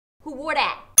Wore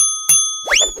Dat?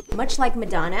 Much like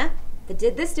Madonna,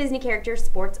 this Disney character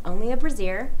sports only a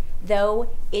brassiere, though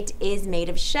it is made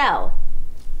of shell.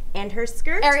 And her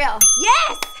skirt? Ariel.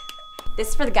 Yes! This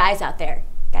is for the guys out there.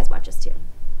 Guys, watch this too.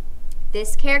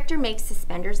 This character makes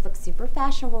suspenders look super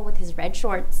fashionable with his red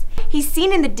shorts. He's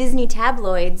seen in the Disney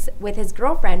tabloids with his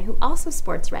girlfriend, who also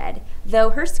sports red,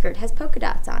 though her skirt has polka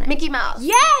dots on it. Mickey Mouse.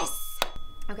 Yes!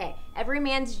 Okay, every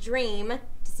man's dream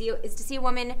is to see a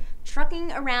woman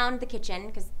trucking around the kitchen,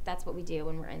 because that's what we do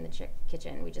when we're in the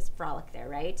kitchen. We just frolic there,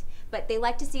 right? But they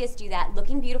like to see us do that,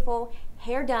 looking beautiful,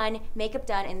 hair done, makeup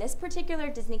done, and this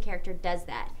particular Disney character does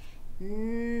that.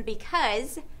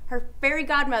 Because her fairy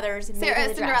godmother's made her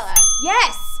the Cinderella. dress.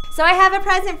 Yes! So I have a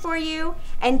present for you,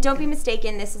 and don't be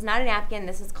mistaken, this is not a napkin,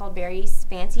 this is called very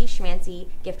fancy schmancy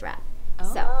gift wrap.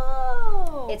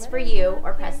 So, it's for you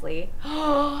or Presley.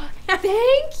 Thank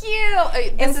you.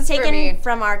 It was taken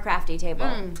from our crafty table,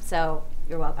 so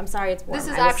you're welcome. I'm sorry it's warm. This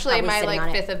is actually my like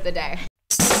 5th of the day.